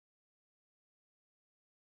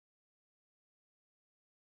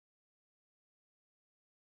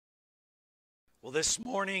Well, this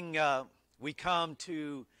morning we come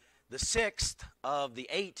to the sixth of the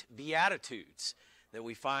 8 Beatitudes that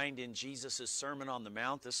we find in Jesus' Sermon on the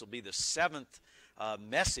Mount. This will be the seventh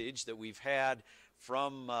message that we've had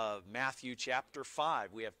from Matthew chapter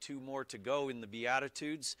 5. We have 2 more to go in the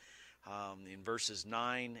Beatitudes, in verses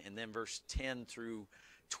 9 and then verse 10 through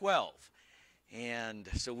 12. And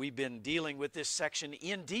so we've been dealing with this section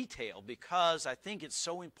in detail because I think it's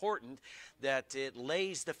so important that it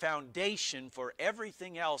lays the foundation for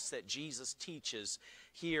everything else that Jesus teaches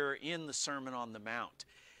here in the Sermon on the Mount.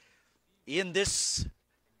 In this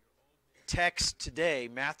text today,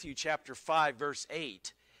 Matthew chapter 5, verse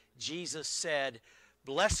 8, Jesus said,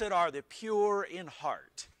 "Blessed are the pure in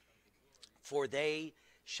heart, for they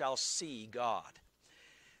shall see God."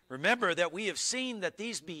 Remember that we have seen that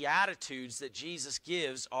these Beatitudes that Jesus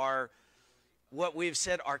gives are what we've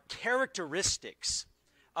said are characteristics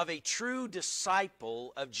of a true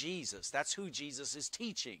disciple of Jesus. That's who Jesus is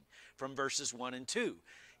teaching from verses 1 and 2.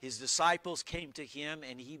 His disciples came to him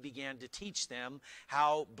and he began to teach them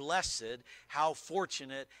how blessed, how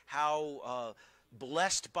fortunate, how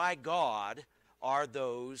blessed by God are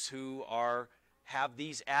those who have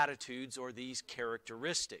these attitudes or these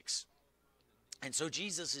characteristics. And so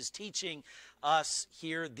Jesus is teaching us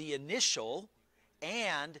here the initial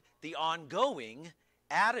and the ongoing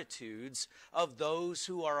attitudes of those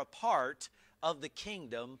who are a part of the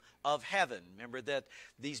kingdom of heaven. Remember that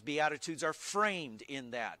these Beatitudes are framed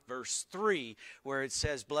in that. Verse 3, where it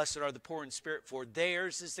says, "Blessed are the poor in spirit, for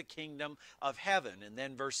theirs is the kingdom of heaven." And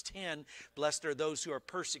then verse 10, "Blessed are those who are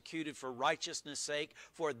persecuted for righteousness' sake,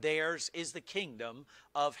 for theirs is the kingdom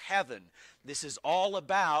of heaven." This is all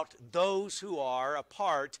about those who are a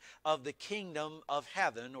part of the kingdom of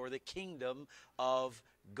heaven or the kingdom of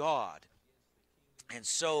God. And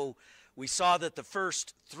so we saw that the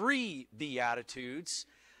first 3 Beatitudes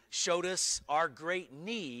showed us our great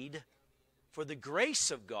need for the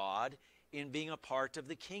grace of God in being a part of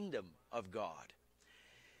the kingdom of God.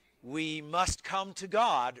 We must come to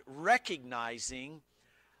God recognizing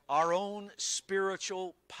our own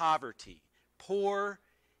spiritual poverty, poor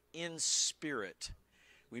in spirit.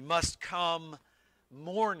 We must come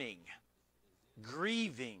mourning,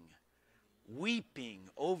 grieving, weeping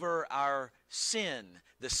over our sin,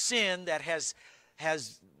 the sin that has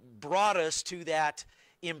brought us to that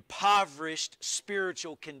impoverished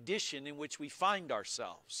spiritual condition in which we find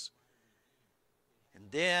ourselves.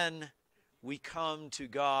 And then we come to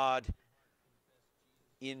God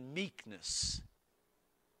in meekness,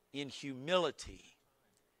 in humility,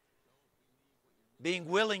 being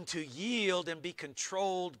willing to yield and be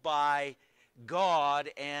controlled by God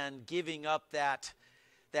and giving up that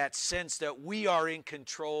sense that we are in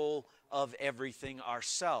control of everything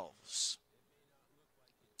ourselves.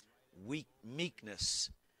 Meekness.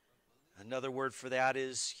 Another word for that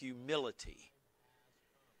is humility.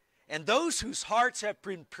 And those whose hearts have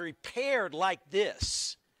been prepared like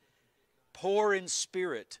this, poor in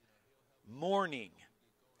spirit, mourning,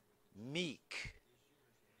 meek,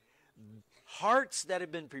 hearts that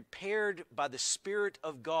have been prepared by the Spirit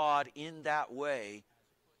of God in that way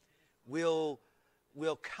will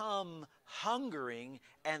come hungering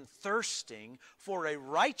and thirsting for a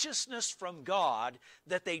righteousness from God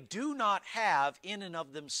that they do not have in and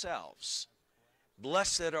of themselves.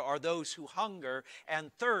 Blessed are those who hunger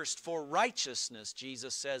and thirst for righteousness,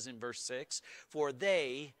 Jesus says in verse 6, for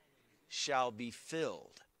they shall be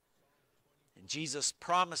filled. And Jesus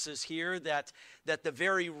promises here that the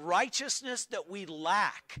very righteousness that we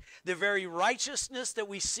lack, the very righteousness that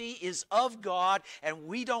we see is of God and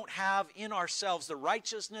we don't have in ourselves, the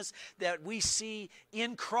righteousness that we see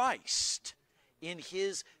in Christ, in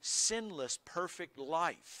His sinless, perfect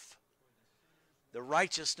life. The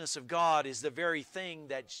righteousness of God is the very thing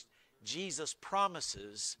that Jesus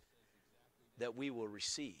promises that we will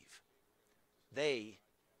receive. They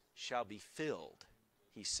shall be filled,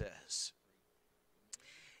 He says.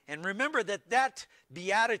 And remember that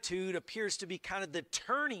beatitude appears to be kind of the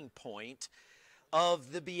turning point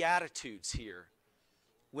of the Beatitudes here.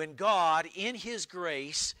 When God, in His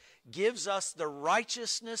grace, gives us the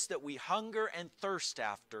righteousness that we hunger and thirst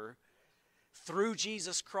after through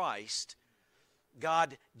Jesus Christ,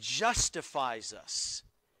 God justifies us,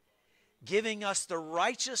 giving us the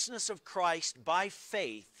righteousness of Christ by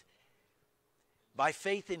faith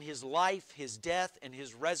in His life, His death, and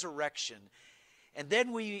His resurrection. And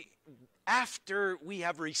then after we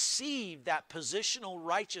have received that positional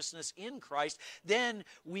righteousness in Christ, then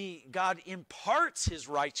God imparts His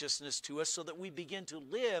righteousness to us so that we begin to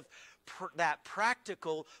live that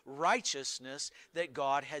practical righteousness that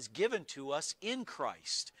God has given to us in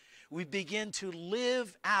Christ. We begin to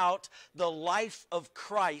live out the life of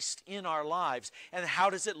Christ in our lives. And how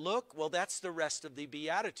does it look? Well, that's the rest of the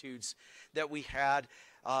Beatitudes that we had.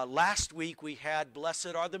 Last week we had,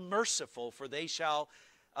 blessed are the merciful, for they shall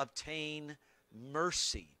obtain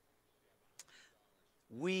mercy.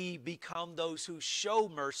 We become those who show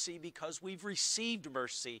mercy because we've received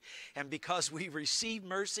mercy. And because we receive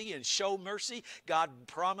mercy and show mercy, God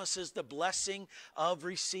promises the blessing of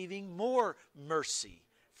receiving more mercy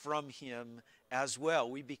from Him as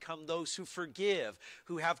well. We become those who forgive,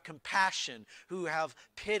 who have compassion, who have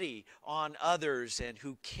pity on others, and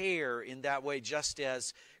who care in that way, just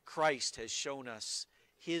as Christ has shown us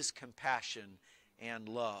His compassion and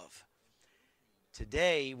love.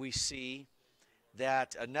 Today we see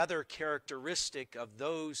that another characteristic of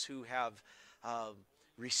those who have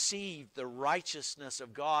received the righteousness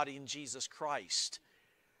of God in Jesus Christ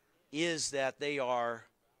is that they are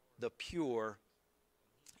the pure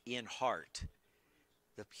in heart.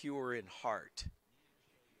 The pure in heart.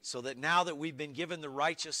 So that now that we've been given the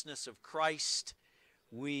righteousness of Christ,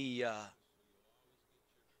 we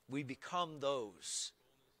become those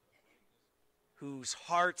whose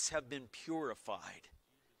hearts have been purified.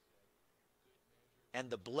 And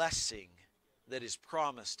the blessing that is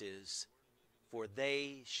promised is, for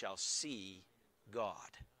they shall see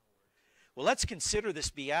God. Well, let's consider this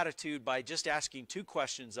beatitude by just asking two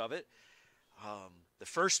questions of it. The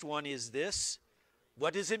first one is this: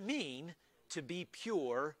 what does it mean to be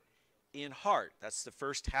pure in heart? That's the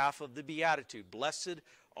first half of the beatitude. Blessed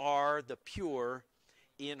are the pure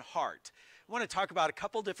in heart. I want to talk about a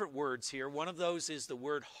couple different words here. One of those is the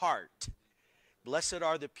word heart. Blessed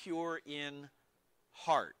are the pure in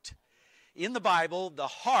heart. In the Bible, the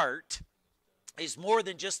heart is more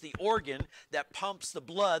than just the organ that pumps the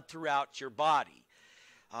blood throughout your body.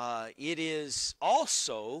 It is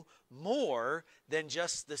also more than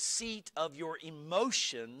just the seat of your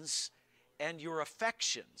emotions and your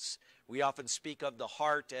affections. We often speak of the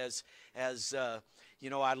heart as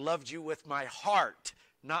I loved you with my heart,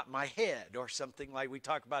 not my head, or something like. We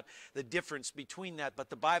talk about the difference between that, but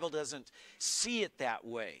the Bible doesn't see it that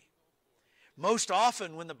way. Most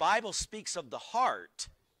often when the Bible speaks of the heart,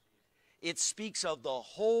 it speaks of the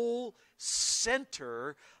whole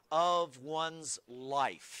center of one's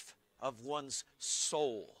life, of one's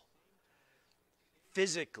soul.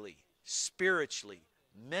 Physically, spiritually,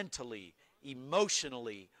 mentally,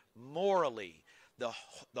 emotionally, morally.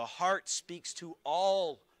 The heart speaks to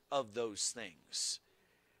all of those things.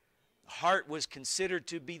 The heart was considered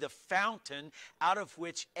to be the fountain out of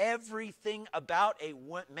which everything about a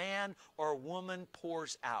man or woman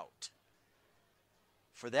pours out.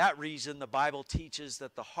 For that reason, the Bible teaches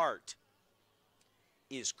that the heart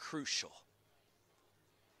is crucial.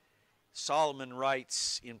 Solomon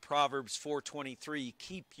writes in Proverbs 4:23,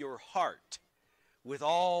 keep your heart with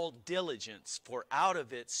all diligence, for out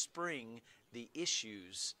of it spring the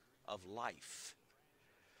issues of life.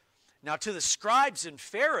 Now, to the scribes and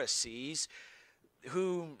Pharisees,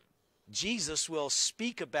 whom Jesus will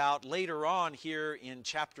speak about later on here in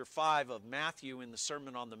chapter 5 of Matthew in the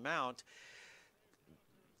Sermon on the Mount,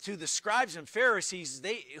 to the scribes and Pharisees,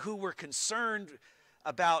 who were concerned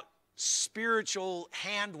about spiritual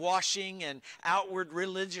hand washing and outward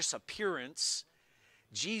religious appearance,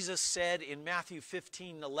 Jesus said in Matthew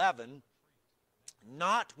 15:11,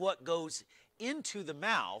 not what goes into the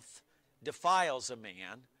mouth defiles a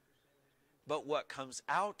man, but what comes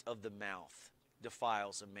out of the mouth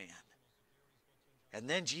defiles a man. And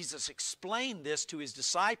then Jesus explained this to his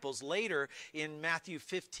disciples later in Matthew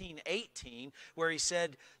 15:18, where he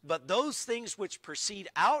said, but those things which proceed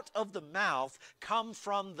out of the mouth come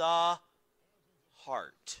from the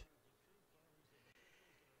heart,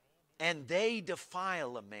 and they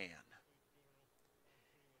defile a man.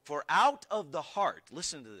 For out of the heart,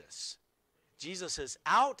 listen to this, Jesus says,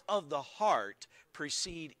 out of the heart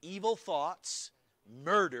proceed evil thoughts,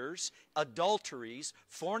 murders, adulteries,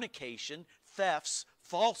 fornication, thefts,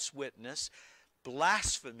 false witness,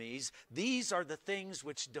 blasphemies. These are the things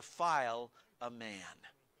which defile a man.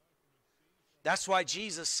 That's why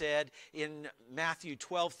Jesus said in Matthew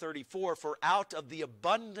 12:34, for out of the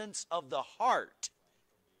abundance of the heart,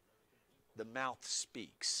 the mouth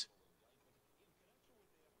speaks.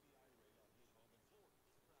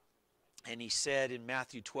 And he said in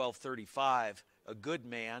Matthew 12:35, a good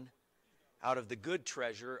man out of the good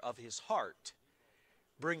treasure of his heart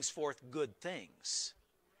brings forth good things,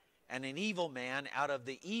 and an evil man out of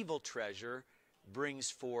the evil treasure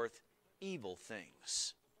brings forth evil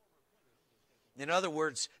things. In other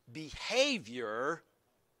words, behavior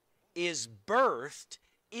is birthed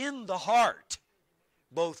in the heart,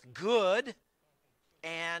 both good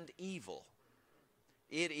and evil.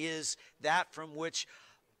 It is that from which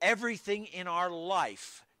everything in our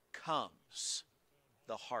life comes,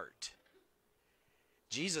 the heart.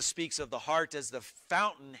 Jesus speaks of the heart as the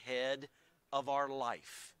fountainhead of our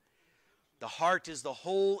life. The heart is the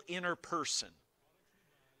whole inner person,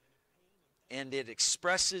 and it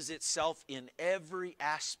expresses itself in every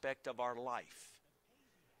aspect of our life.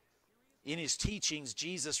 In his teachings,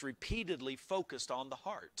 Jesus repeatedly focused on the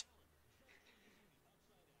heart.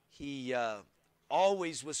 He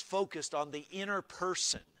always was focused on the inner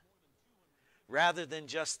person rather than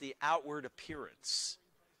just the outward appearance.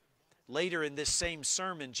 Later in this same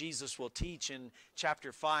sermon, Jesus will teach in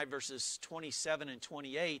chapter 5, verses 27 and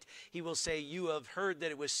 28, he will say, "You have heard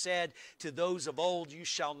that it was said to those of old, you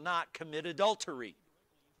shall not commit adultery."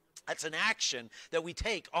 That's an action that we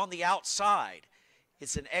take on the outside.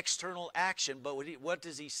 It's an external action, but what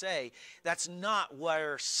does he say? That's not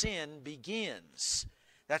where sin begins.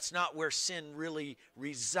 That's not where sin really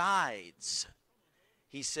resides.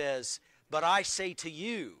 He says, "But I say to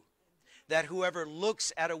you, that whoever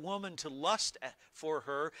looks at a woman to lust for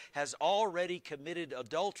her has already committed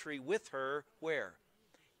adultery with her," where?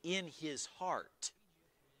 In his heart.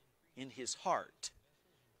 In his heart.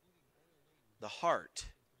 The heart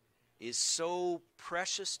is so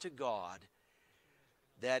precious to God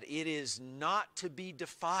that it is not to be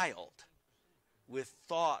defiled with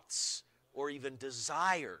thoughts or even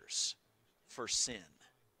desires for sin.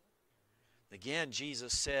 Again,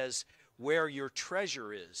 Jesus says, "Where your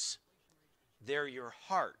treasure is, there your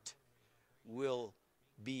heart will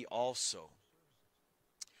be also."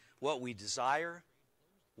 What we desire,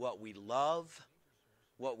 what we love,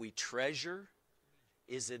 what we treasure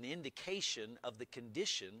is an indication of the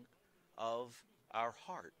condition of our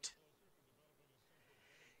heart.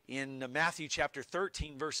 In Matthew chapter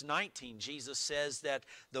 13, verse 19, Jesus says that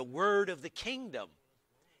the word of the kingdom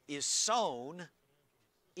is sown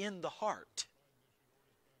in the heart.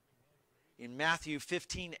 In Matthew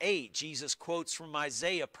 15:8, Jesus quotes from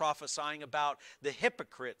Isaiah prophesying about the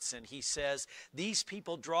hypocrites, and he says, "These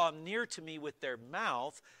people draw near to me with their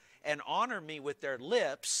mouth and honor me with their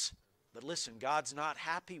lips." But listen, God's not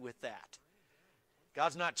happy with that.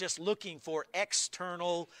 God's not just looking for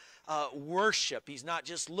external worship. He's not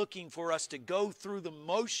just looking for us to go through the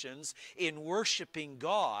motions in worshiping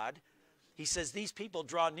God. He says, "These people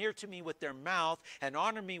draw near to me with their mouth and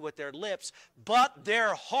honor me with their lips, but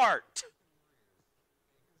their heart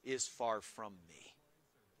is far from me."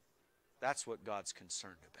 That's what God's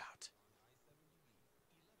concerned about.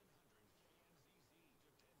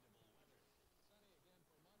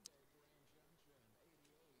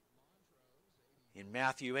 In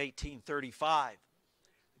Matthew 18:35,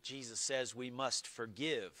 Jesus says we must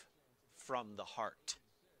forgive from the heart.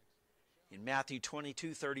 In Matthew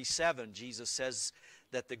 22:37, Jesus says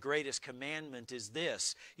that the greatest commandment is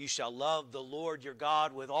this: you shall love the Lord your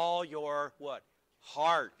God with all your, what?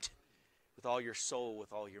 Heart, with all your soul,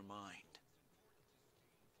 with all your mind.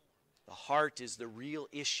 The heart is the real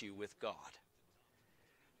issue with God.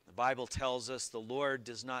 The Bible tells us the Lord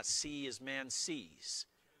does not see as man sees.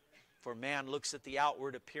 For man looks at the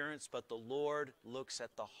outward appearance, but the Lord looks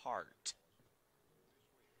at the heart.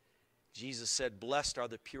 Jesus said, "Blessed are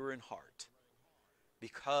the pure in heart,"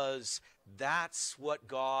 because that's what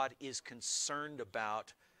God is concerned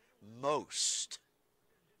about most.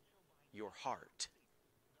 Your heart.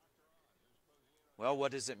 Well,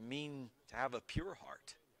 what does it mean to have a pure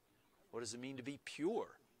heart? What does it mean to be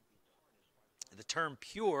pure? The term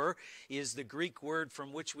pure is the Greek word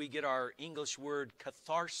from which we get our English word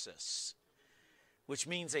catharsis, which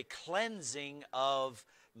means a cleansing of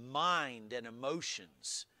mind and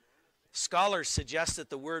emotions. Scholars suggest that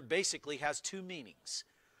the word basically has two meanings.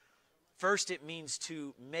 First, it means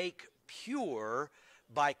to make pure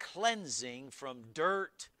by cleansing from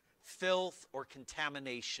dirt, filth, or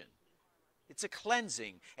contamination. It's a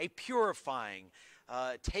cleansing, a purifying,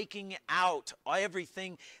 taking out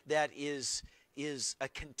everything that is a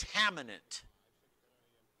contaminant.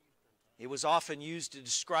 It was often used to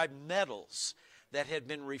describe metals that had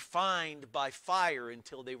been refined by fire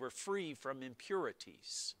until they were free from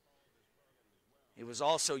impurities. It was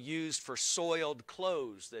also used for soiled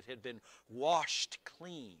clothes that had been washed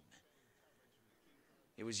clean.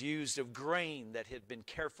 It was used of grain that had been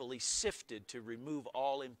carefully sifted to remove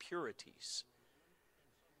all impurities.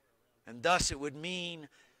 And thus it would mean,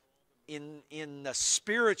 in the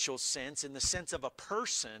spiritual sense, in the sense of a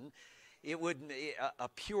person, a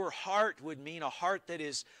pure heart would mean a heart that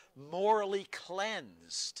is morally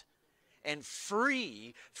cleansed and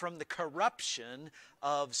free from the corruption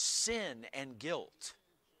of sin and guilt.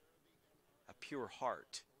 A pure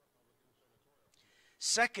heart.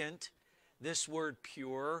 Second, this word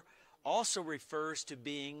pure also refers to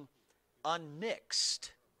being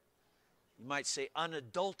unmixed. You might say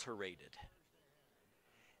unadulterated.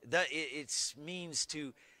 It means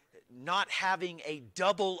to not having a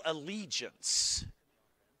double allegiance.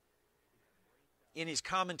 In his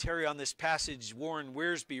commentary on this passage, Warren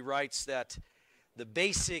Wiersbe writes that the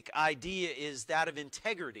basic idea is that of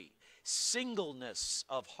integrity, singleness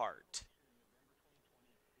of heart,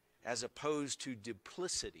 as opposed to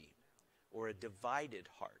duplicity or a divided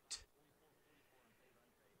heart.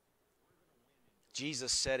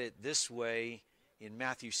 Jesus said it this way in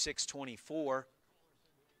Matthew 6:24,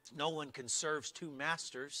 "No one can serve two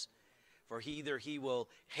masters, for either he will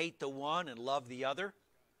hate the one and love the other,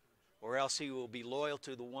 or else he will be loyal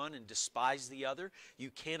to the one and despise the other.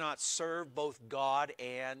 You cannot serve both God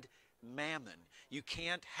and mammon." You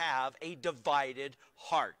can't have a divided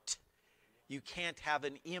heart. You can't have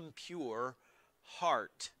an impure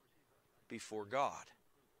heart before God.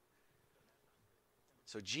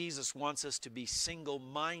 So Jesus wants us to be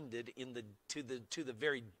single-minded to the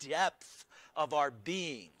very depth of our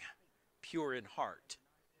being, pure in heart.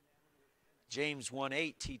 James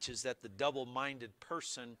 1:8 teaches that the double-minded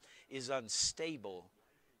person is unstable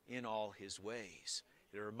in all his ways.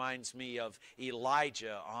 It reminds me of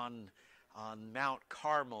Elijah on Mount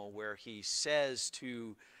Carmel, where he says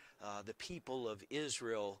to the people of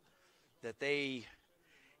Israel that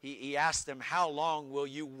he asked them, "How long will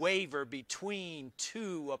you waver between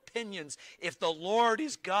two opinions? If the Lord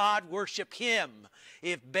is God, worship Him.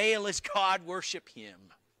 If Baal is God, worship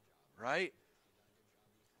Him." Right?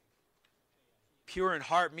 Pure in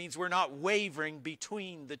heart means we're not wavering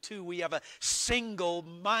between the two. We have a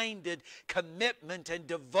single-minded commitment and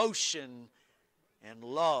devotion and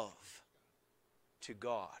love to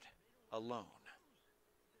God alone.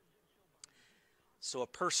 So a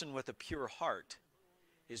person with a pure heart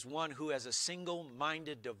is one who has a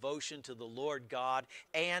single-minded devotion to the Lord God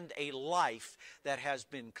and a life that has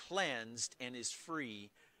been cleansed and is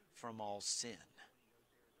free from all sin.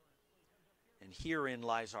 And herein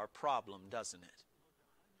lies our problem, doesn't it?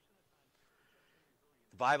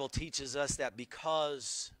 The Bible teaches us that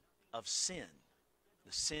because of sin,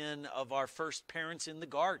 the sin of our first parents in the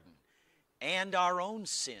garden, and our own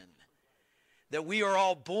sin, that we are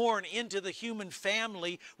all born into the human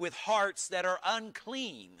family with hearts that are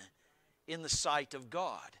unclean in the sight of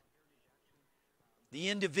God. The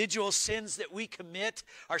individual sins that we commit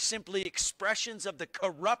are simply expressions of the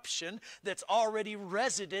corruption that's already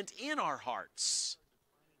resident in our hearts.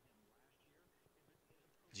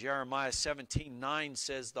 Jeremiah 17:9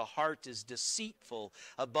 says, "The heart is deceitful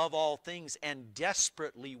above all things and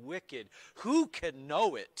desperately wicked. Who can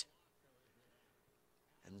know it?"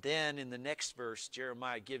 And then in the next verse,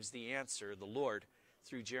 Jeremiah gives the answer. The Lord,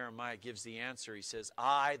 through Jeremiah, gives the answer. He says,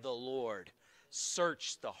 "I, the Lord,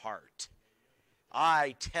 search the heart.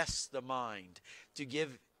 I test the mind to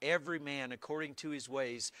give every man according to his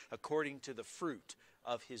ways, according to the fruit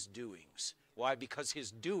of his doings." Why? Because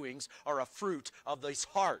his doings are a fruit of his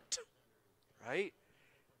heart. Right?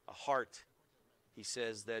 A heart, he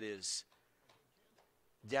says, that is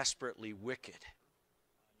desperately wicked.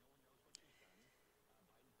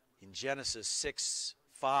 In Genesis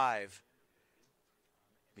 6:5,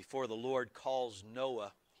 before the Lord calls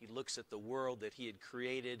Noah, he looks at the world that he had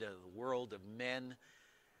created, a world of men,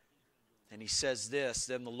 and he says this,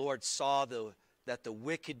 "Then the Lord saw that the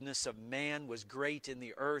wickedness of man was great in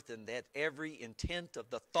the earth, and that every intent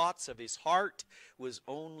of the thoughts of his heart was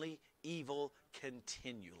only evil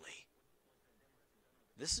continually."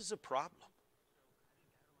 This is a problem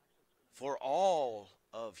for all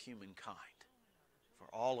of humankind, for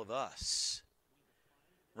all of us.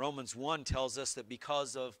 Romans 1 tells us that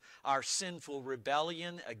because of our sinful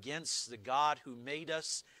rebellion against the God who made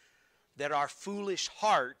us, that our foolish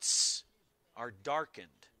hearts are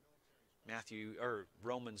darkened.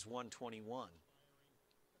 Romans 1:21.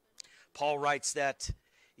 Paul writes that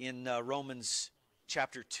in Romans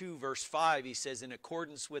chapter 2, verse 5, he says, "In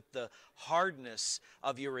accordance with the hardness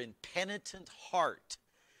of your impenitent heart,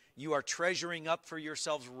 you are treasuring up for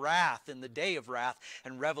yourselves wrath in the day of wrath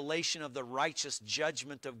and revelation of the righteous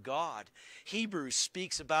judgment of God." Hebrews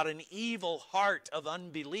speaks about an evil heart of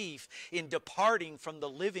unbelief in departing from the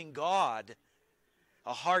living God,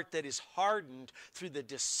 a heart that is hardened through the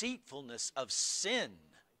deceitfulness of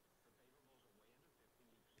sin.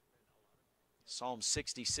 Psalm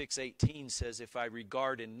 66:18 says, "If I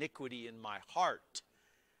regard iniquity in my heart,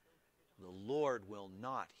 the Lord will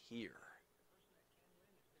not hear."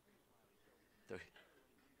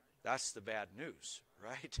 That's the bad news,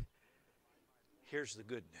 right? Here's the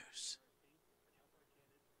good news.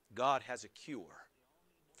 God has a cure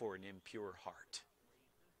for an impure heart.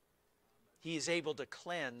 He is able to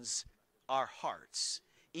cleanse our hearts,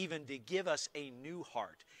 even to give us a new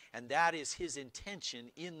heart. And that is His intention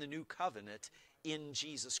in the new covenant in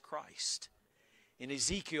Jesus Christ. In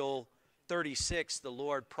Ezekiel 36, the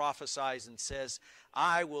Lord prophesies and says,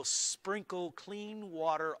 I will sprinkle clean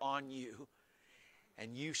water on you,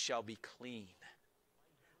 and you shall be clean.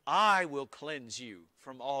 I will cleanse you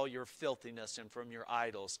from all your filthiness and from your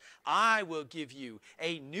idols. I will give you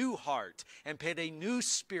a new heart and put a new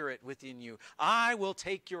spirit within you. I will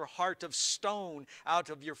take your heart of stone out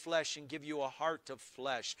of your flesh and give you a heart of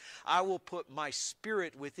flesh. I will put my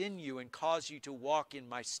spirit within you and cause you to walk in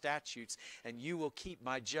my statutes, and you will keep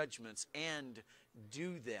my judgments and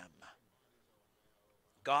do them.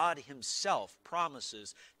 God Himself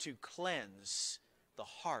promises to cleanse the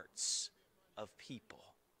hearts of people.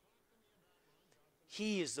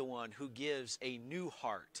 He is the one who gives a new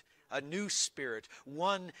heart, a new spirit,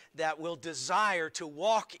 one that will desire to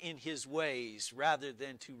walk in His ways rather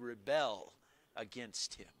than to rebel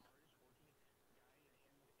against Him.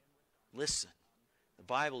 Listen, the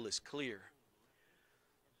Bible is clear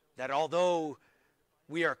that although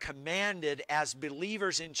we are commanded as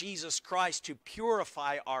believers in Jesus Christ to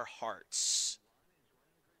purify our hearts,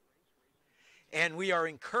 and we are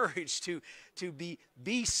encouraged to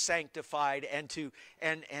be sanctified and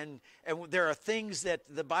there are things that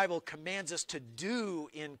the Bible commands us to do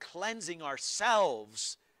in cleansing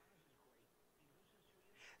ourselves.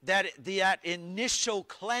 That initial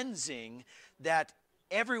cleansing that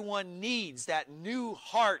everyone needs, that new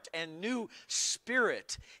heart and new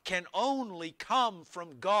spirit, can only come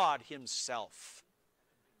from God Himself.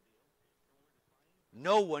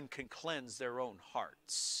 No one can cleanse their own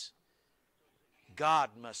hearts. God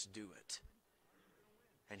must do it.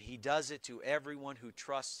 And He does it to everyone who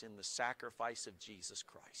trusts in the sacrifice of Jesus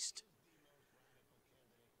Christ.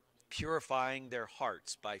 Purifying their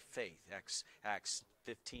hearts by faith, Acts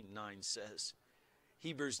 15:9 says.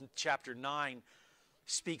 Hebrews chapter 9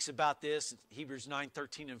 speaks about this. Hebrews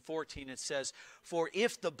 9:13 and 14, it says, For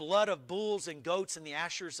if the blood of bulls and goats and the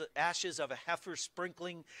ashes of a heifer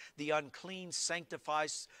sprinkling the unclean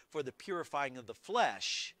sanctifies for the purifying of the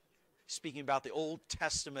flesh, speaking about the Old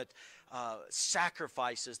Testament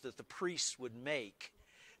sacrifices that the priests would make.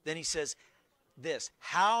 Then he says this,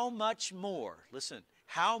 how much more, listen,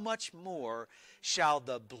 how much more shall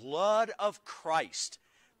the blood of Christ,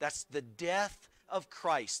 that's the death of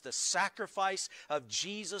Christ, the sacrifice of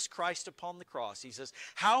Jesus Christ upon the cross. He says,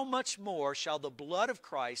 how much more shall the blood of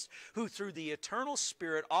Christ, who through the eternal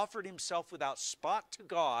Spirit offered Himself without spot to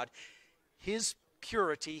God, His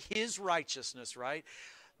purity, His righteousness, right,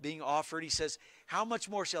 being offered, he says, how much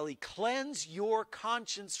more shall He cleanse your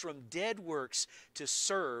conscience from dead works to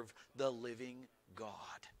serve the living God?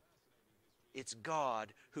 It's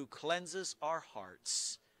God who cleanses our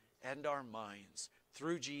hearts and our minds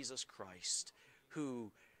through Jesus Christ,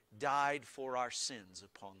 who died for our sins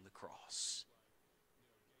upon the cross.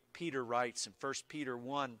 Peter writes in 1 Peter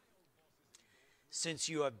 1, since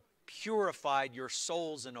you have purified your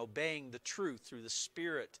souls in obeying the truth through the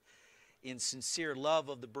Spirit, in sincere love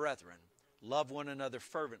of the brethren, love one another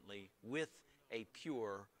fervently with a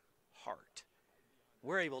pure heart.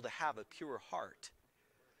 We're able to have a pure heart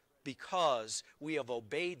because we have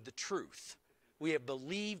obeyed the truth. We have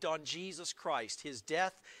believed on Jesus Christ, His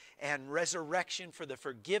death and resurrection for the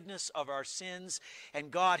forgiveness of our sins,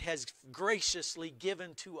 and God has graciously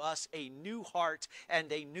given to us a new heart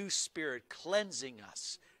and a new spirit, cleansing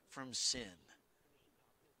us from sin.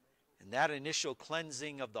 And that initial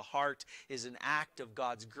cleansing of the heart is an act of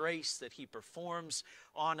God's grace that He performs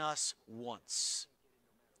on us once,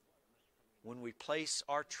 when we place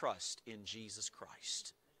our trust in Jesus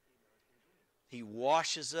Christ. He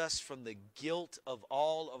washes us from the guilt of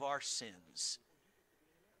all of our sins.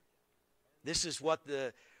 This is what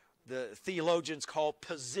the theologians call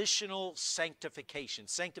positional sanctification.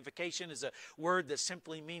 Sanctification is a word that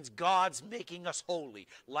simply means God's making us holy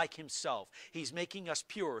like Himself. He's making us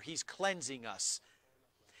pure. He's cleansing us.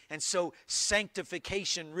 And so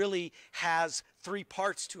sanctification really has three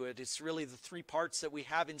parts to it. It's really the three parts that we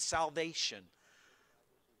have in salvation.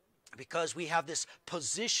 Because we have this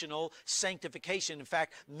positional sanctification. In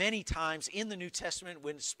fact, many times in the New Testament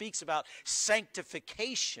when it speaks about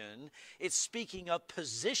sanctification, it's speaking of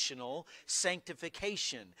positional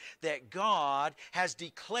sanctification. That God has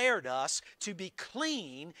declared us to be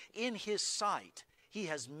clean in His sight. He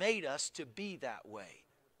has made us to be that way.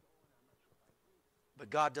 But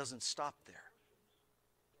God doesn't stop there.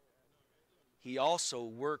 He also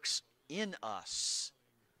works in us,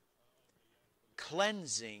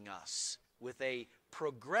 cleansing us with a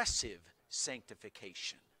progressive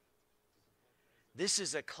sanctification. This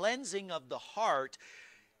is a cleansing of the heart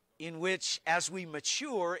in which, as we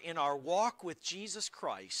mature in our walk with Jesus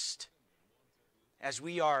Christ, as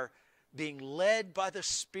we are being led by the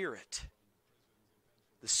Spirit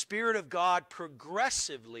of God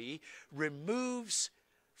progressively removes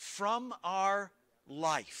from our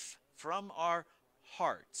life, from our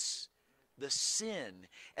hearts, the sin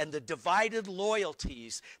and the divided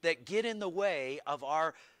loyalties that get in the way of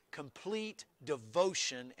our complete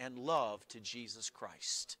devotion and love to Jesus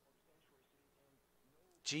Christ.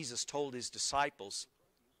 Jesus told his disciples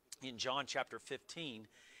in John chapter 15,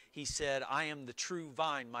 he said, I am the true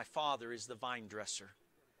vine, my Father is the vine dresser.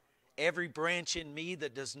 Every branch in me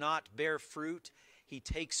that does not bear fruit, he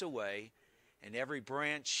takes away, and every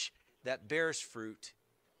branch that bears fruit,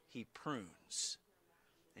 he prunes.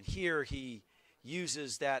 And here he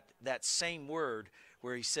uses that same word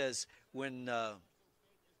where he says, when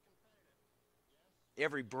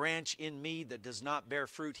every branch in me that does not bear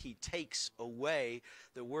fruit, he takes away.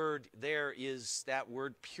 The word there is that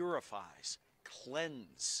word purifies,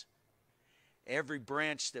 cleanse. Every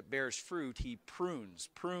branch that bears fruit, he prunes.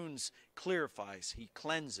 Prunes clarifies, he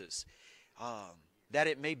cleanses, that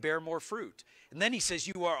it may bear more fruit. And then he says,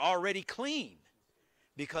 you are already clean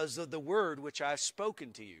because of the word which I have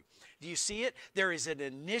spoken to you. Do you see it? There is an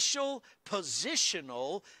initial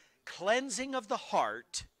positional cleansing of the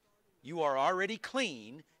heart. You are already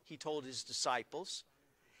clean, he told his disciples.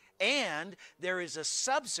 And there is a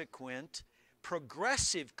subsequent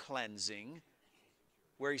progressive cleansing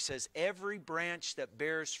where he says, every branch that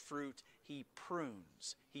bears fruit, he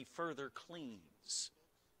prunes, he further cleans.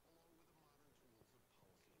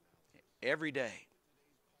 Every day,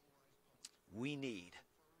 we need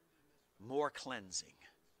more cleansing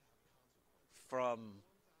from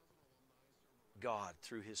God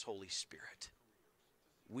through his Holy Spirit.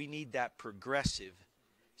 We need that progressive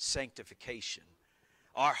sanctification.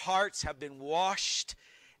 Our hearts have been washed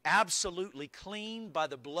absolutely clean by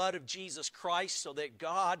the blood of Jesus Christ so that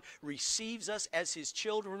God receives us as his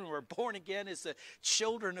children. We're born again as the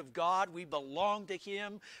children of God. We belong to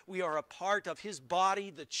him. We are a part of his body,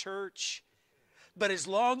 the church. But as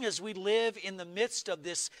long as we live in the midst of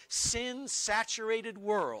this sin-saturated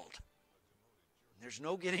world, there's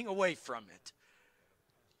no getting away from it.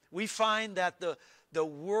 We find that the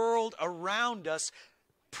world around us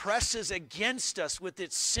presses against us with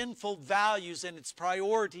its sinful values and its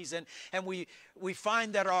priorities, and we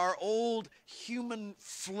find that our old human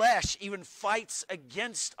flesh even fights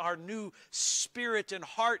against our new spirit and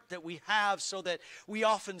heart that we have, so that we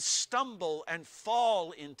often stumble and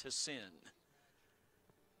fall into sin.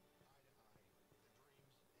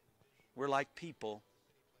 We're like people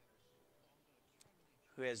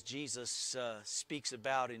who, as Jesus speaks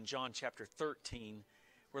about in John chapter 13,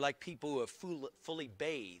 we're like people who have fully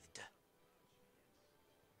bathed,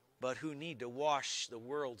 but who need to wash the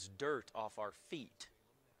world's dirt off our feet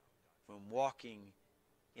from walking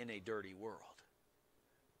in a dirty world.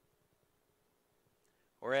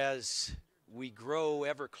 Or as we grow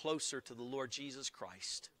ever closer to the Lord Jesus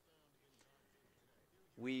Christ,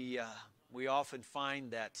 we often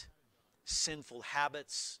find that sinful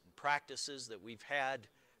habits and practices that we've had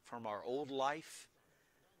from our old life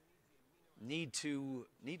need to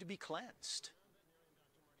be cleansed.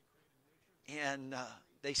 And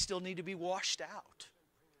they still need to be washed out.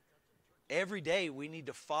 Every day we need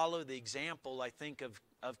to follow the example, I think,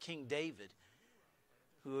 of King David,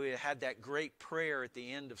 who had that great prayer at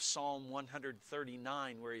the end of Psalm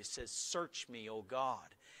 139 where he says, search me, O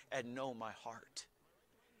God, and know my heart.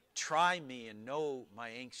 Try me and know my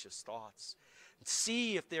anxious thoughts.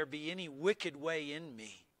 See if there be any wicked way in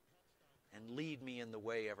me, and lead me in the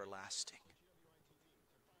way everlasting.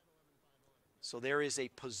 So there is a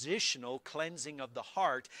positional cleansing of the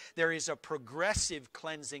heart. There is a progressive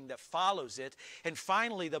cleansing that follows it. And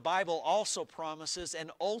finally, the Bible also promises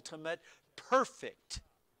an ultimate perfect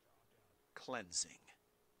cleansing.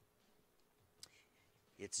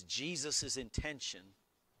 It's Jesus' intention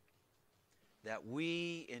that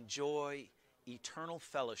we enjoy eternal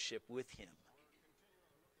fellowship with him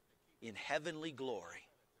in heavenly glory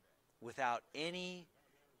without any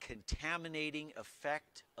contaminating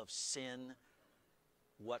effect of sin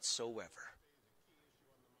whatsoever.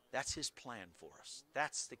 That's his plan for us.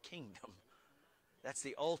 That's the kingdom. That's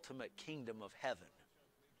the ultimate kingdom of heaven.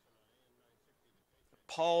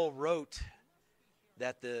 Paul wrote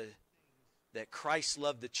that the that Christ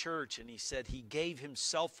loved the church, and he said he gave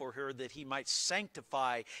himself for her that he might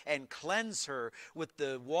sanctify and cleanse her with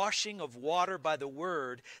the washing of water by the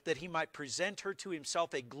word, that he might present her to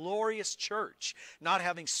himself a glorious church, not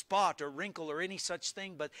having spot or wrinkle or any such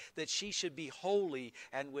thing, but that she should be holy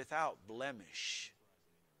and without blemish.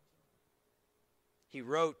 He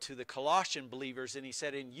wrote to the Colossian believers, and he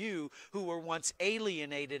said, "In you who were once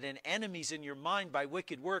alienated and enemies in your mind by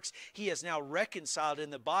wicked works, he has now reconciled in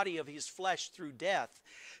the body of his flesh through death,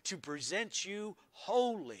 to present you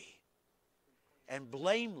holy and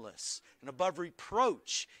blameless and above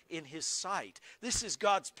reproach in his sight." This is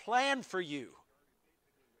God's plan for you,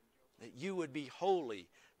 that you would be holy,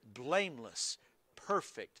 blameless,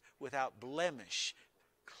 perfect, without blemish,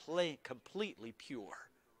 completely pure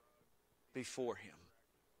before him.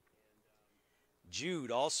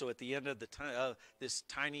 Jude also at the end of this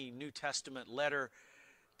tiny New Testament letter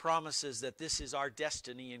promises that this is our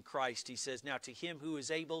destiny in Christ. He says, "Now to him who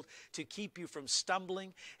is able to keep you from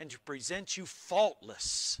stumbling and to present you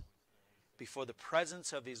faultless before the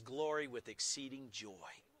presence of his glory with exceeding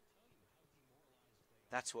joy."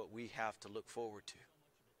 That's what we have to look forward to.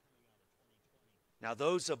 Now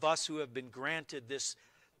those of us who have been granted this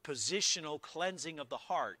positional cleansing of the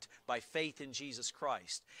heart by faith in Jesus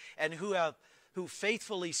Christ, and who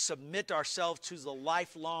faithfully submit ourselves to the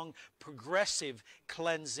lifelong progressive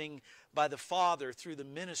cleansing by the Father through the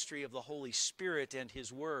ministry of the Holy Spirit and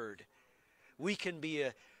his word, we can be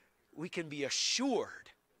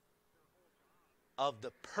assured of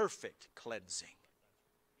the perfect cleansing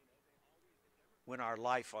when our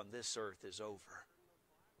life on this earth is over.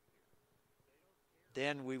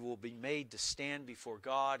 Then we will be made to stand before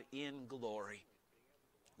God in glory,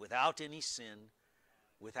 without any sin,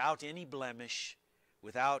 without any blemish,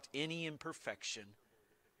 without any imperfection.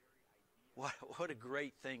 What a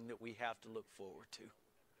great thing that we have to look forward to.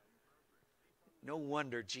 No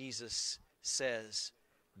wonder Jesus says,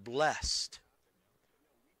 blessed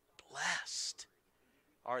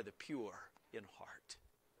are the pure in heart.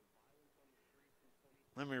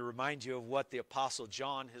 Let me remind you of what the Apostle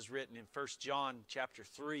John has written in 1 John chapter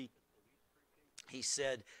 3. He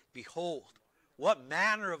said, "Behold, what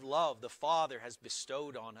manner of love the Father has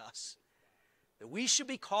bestowed on us, that we should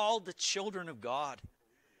be called the children of God.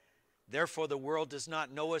 Therefore the world does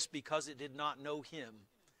not know us because it did not know him.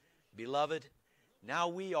 Beloved, now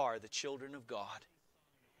we are the children of God,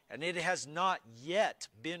 and it has not yet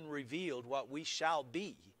been revealed what we shall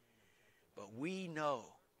be. But we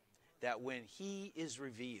know that when he is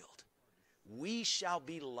revealed, we shall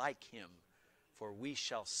be like him, for we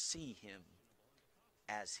shall see him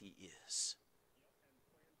as he is."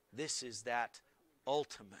 This is that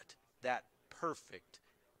ultimate, that perfect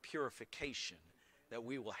purification that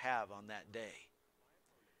we will have on that day.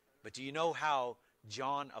 But do you know how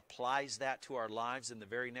John applies that to our lives in the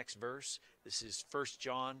very next verse? This is 1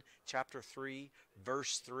 John chapter 3,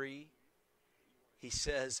 verse 3. He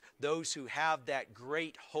says, those who have that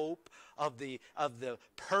great hope of the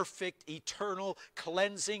perfect, eternal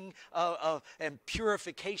cleansing and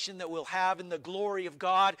purification that we'll have in the glory of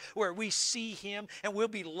God, where we see him and we'll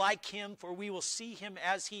be like him, for we will see him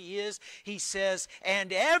as he is. He says,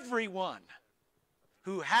 and everyone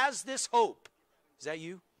who has this hope, is that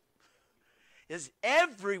you? Is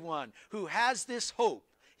everyone who has this hope,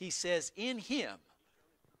 he says, in him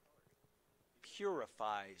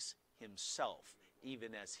purifies himself,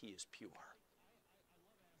 even as he is pure.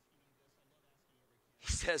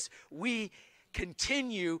 He says we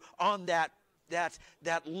continue on that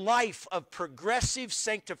life of progressive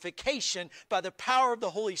sanctification by the power of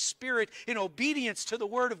the Holy Spirit in obedience to the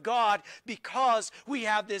Word of God, because we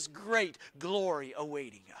have this great glory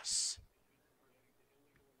awaiting us.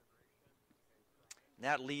 And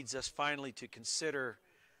that leads us finally to consider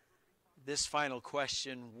this final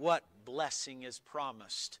question: what blessing is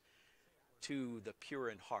promised to the pure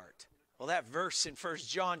in heart? Well, that verse in 1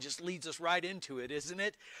 John just leads us right into it, isn't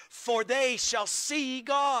it? For they shall see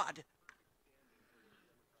God.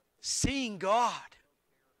 Seeing God.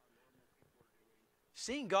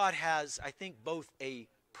 Seeing God has, I think, both a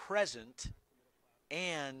present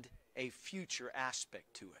and a future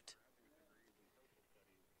aspect to it.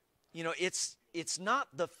 You know, it's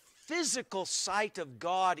not the physical sight of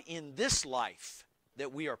God in this life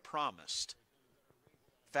that we are promised.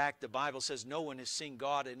 In fact, the Bible says no one has seen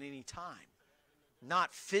God at any time.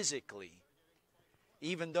 Not physically.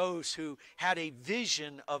 Even those who had a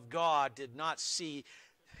vision of God did not see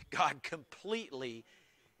God completely.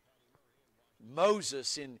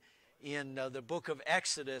 Moses in in the book of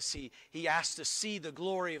Exodus, he asks to see the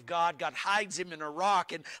glory of God. God hides him in a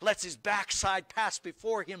rock and lets his backside pass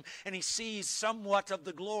before him, and he sees somewhat of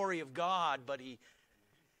the glory of God. But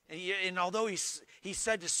and although he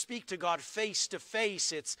said to speak to God face to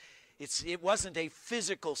face, it wasn't a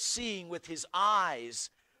physical seeing with his eyes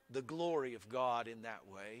the glory of God in that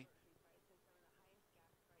way.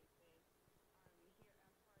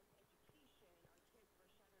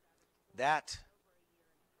 That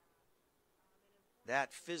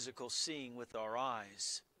physical seeing with our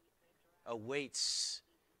eyes awaits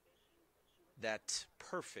that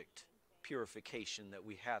perfect purification that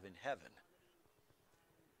we have in heaven.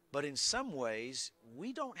 But in some ways,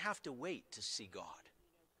 we don't have to wait to see God.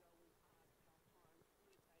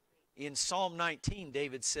 In Psalm 19,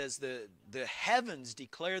 David says, the heavens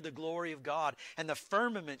declare the glory of God, and the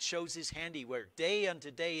firmament shows his handiwork. Day unto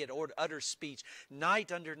day it utters speech.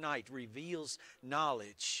 Night unto night reveals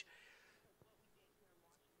knowledge.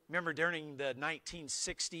 Remember during the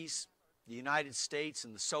 1960s, the United States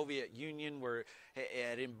and the Soviet Union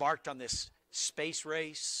had embarked on this space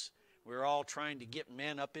race. We were all trying to get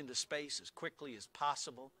men up into space as quickly as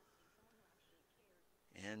possible.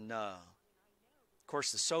 And of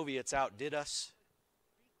course the Soviets outdid us.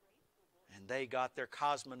 And they got their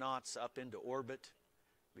cosmonauts up into orbit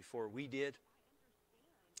before we did.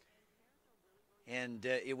 And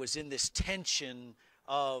it was in this tension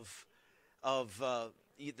of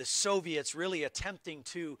the Soviets really attempting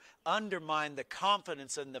to undermine the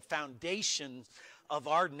confidence and the foundation of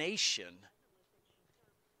our nation.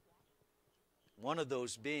 One of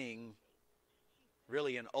those being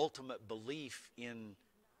really an ultimate belief in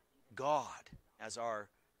God as our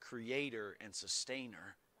creator and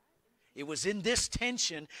sustainer. It was in this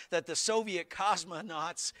tension that the Soviet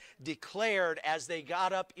cosmonauts declared as they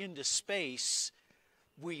got up into space,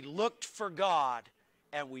 we looked for God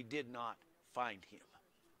and we did not find him.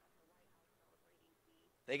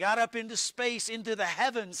 They got up into space, into the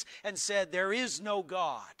heavens, and said, there is no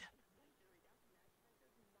God.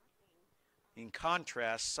 In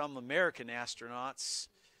contrast, some American astronauts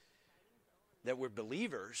that were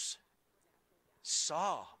believers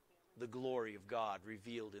saw the glory of God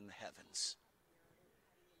revealed in the heavens.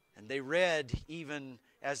 And they read, even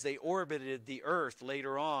as they orbited the earth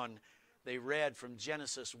later on, they read from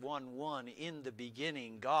Genesis 1:1, in the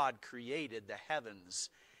beginning God created the heavens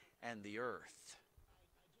and the earth.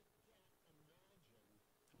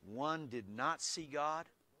 One did not see God,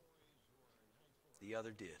 the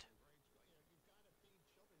other did.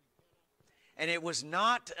 And it was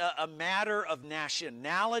not a matter of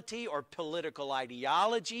nationality or political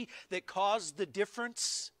ideology that caused the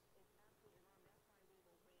difference.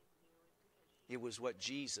 It was what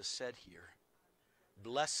Jesus said here.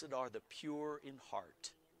 Blessed are the pure in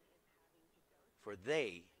heart, for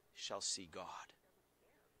they shall see God.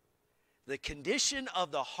 The condition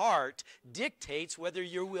of the heart dictates whether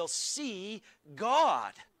you will see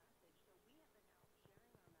God.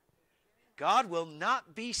 God will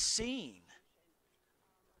not be seen.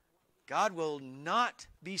 God will not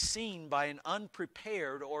be seen by an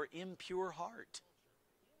unprepared or impure heart.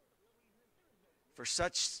 For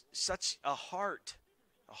such a heart,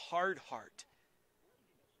 a hard heart,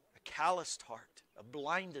 a calloused heart, a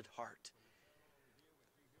blinded heart,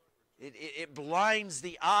 it blinds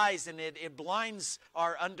the eyes and it blinds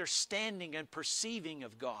our understanding and perceiving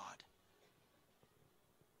of God.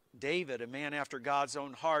 David, a man after God's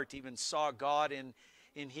own heart, even saw God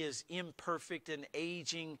in his imperfect and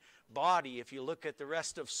aging body. If you look at the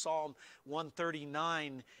rest of Psalm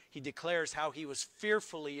 139, he declares how he was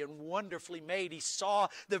fearfully and wonderfully made. He saw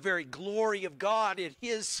the very glory of God in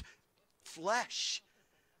his flesh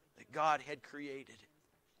that God had created.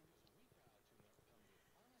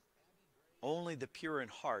 Only the pure in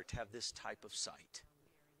heart have this type of sight.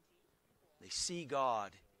 They see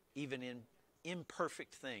God even in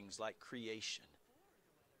imperfect things like creation,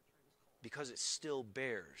 because it still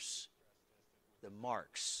bears the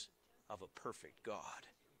marks of a perfect God.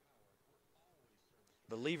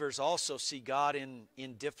 Believers also see God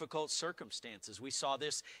in difficult circumstances. We saw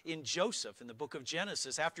this in Joseph in the book of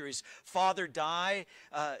Genesis. After his father died,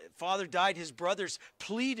 his brothers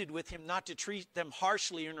pleaded with him not to treat them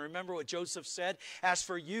harshly. And remember what Joseph said? As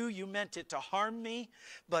for you, you meant it to harm me,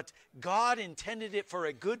 but God intended it for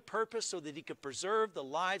a good purpose so that he could preserve the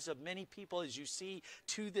lives of many people, as you see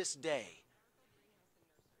to this day.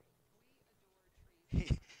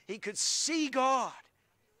 He could see God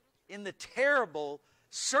in the terrible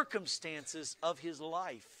circumstances of his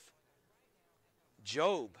life.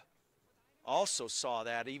 Job also saw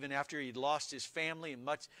that even after he'd lost his family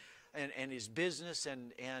and his business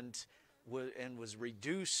and was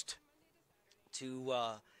reduced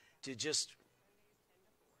to just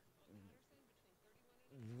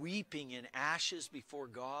weeping in ashes before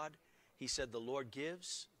God. He said, the Lord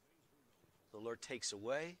gives, the Lord takes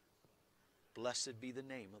away. Blessed be the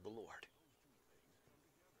name of the Lord.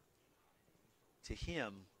 To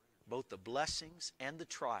him, both the blessings and the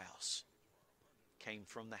trials came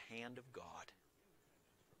from the hand of God.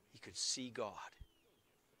 He could see God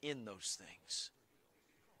in those things.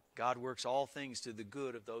 God works all things to the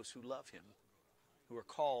good of those who love him, who are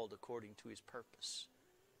called according to his purpose.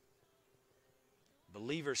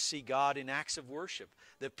 Believers see God in acts of worship.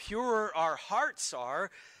 The purer our hearts are,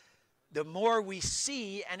 the more we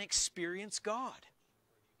see and experience God.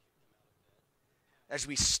 As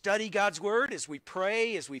we study God's Word, as we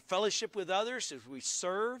pray, as we fellowship with others, as we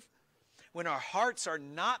serve, when our hearts are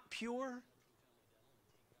not pure,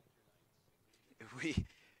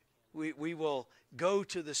 we will go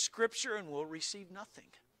to the Scripture and we'll receive nothing.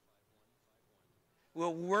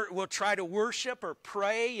 We'll try to worship or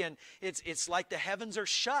pray, and it's like the heavens are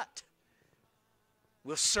shut.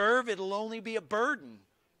 We'll serve, it'll only be a burden.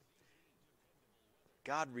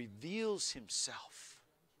 God reveals himself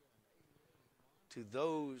to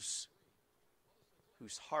those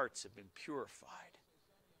whose hearts have been purified.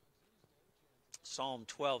 Psalm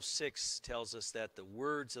 12:6 tells us that the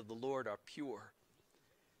words of the Lord are pure.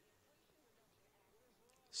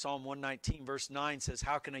 Psalm 119 verse 9 says,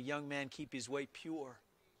 how can a young man keep his way pure?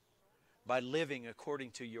 By living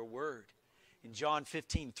according to your word. In John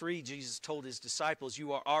 15:3, Jesus told his disciples,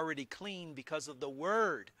 you are already clean because of the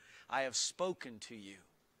word I have spoken to you.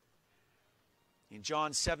 In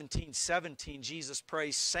John 17:17, Jesus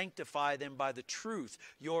prays, sanctify them by the truth.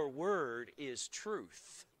 Your word is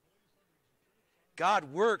truth.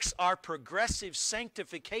 God works our progressive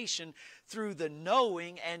sanctification through the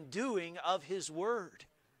knowing and doing of his word.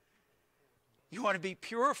 You want to be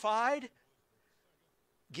purified?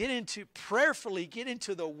 Prayerfully get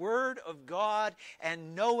into the Word of God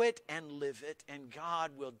and know it and live it, and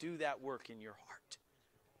God will do that work in your heart.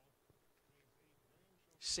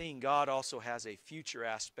 Seeing God also has a future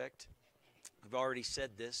aspect. I've already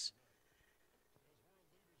said this.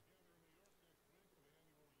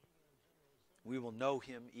 We will know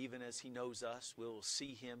him even as he knows us. We will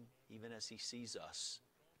see him even as he sees us.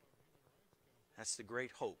 That's the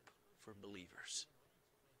great hope for believers.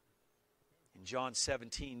 In John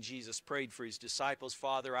 17, Jesus prayed for his disciples,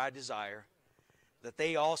 Father, I desire that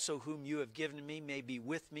they also whom you have given me may be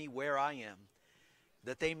with me where I am,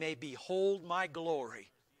 that they may behold my glory,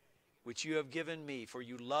 which you have given me, for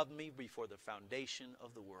you loved me before the foundation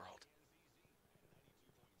of the world.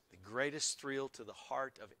 The greatest thrill to the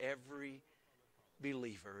heart of every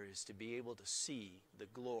believer is to be able to see the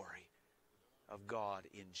glory of God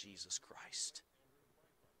in Jesus Christ.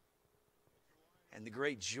 And the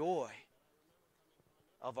great joy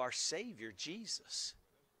of our Savior, Jesus.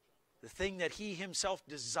 The thing that he himself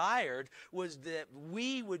desired was that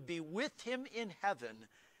we would be with him in heaven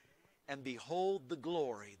and behold the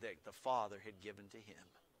glory that the Father had given to him.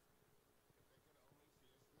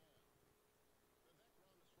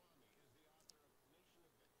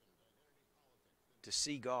 To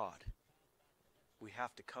see God, we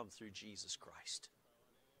have to come through Jesus Christ,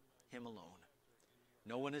 him alone.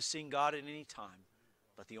 No one has seen God at any time,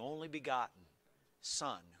 but the only begotten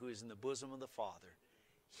Son, who is in the bosom of the Father,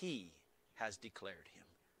 he has declared him.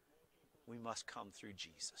 We must come through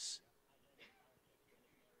Jesus.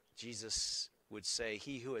 Jesus would say,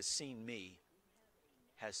 he who has seen me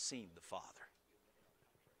has seen the Father.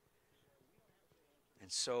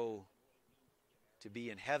 And so, to be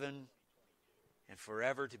in heaven and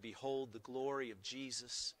forever to behold the glory of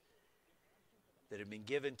Jesus that had been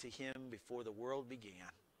given to him before the world began,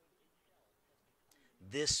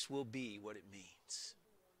 this will be what it means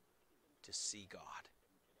to see God.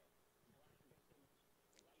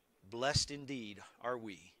 Blessed indeed are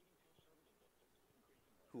we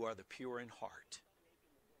who are the pure in heart,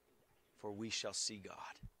 for we shall see God.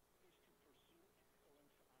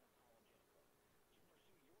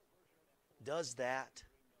 Does that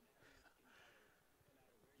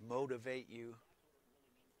motivate you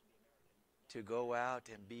to go out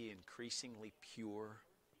and be increasingly pure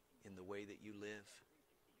in the way that you live?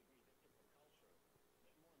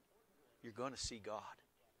 You're going to see God.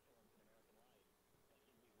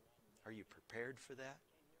 Are you prepared for that?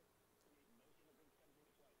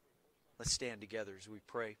 Let's stand together as we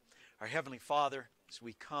pray. Our Heavenly Father, as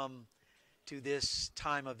we come to this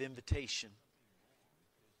time of invitation,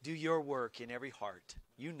 do your work in every heart.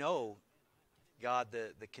 You know, God,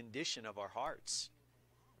 the condition of our hearts.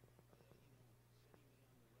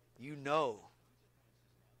 You know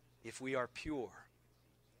if we are pure.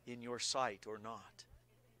 in your sight or not.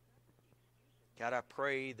 God, I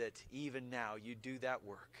pray that even now you do that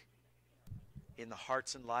work in the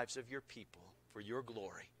hearts and lives of your people for your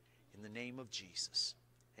glory. In the name of Jesus,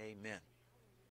 amen.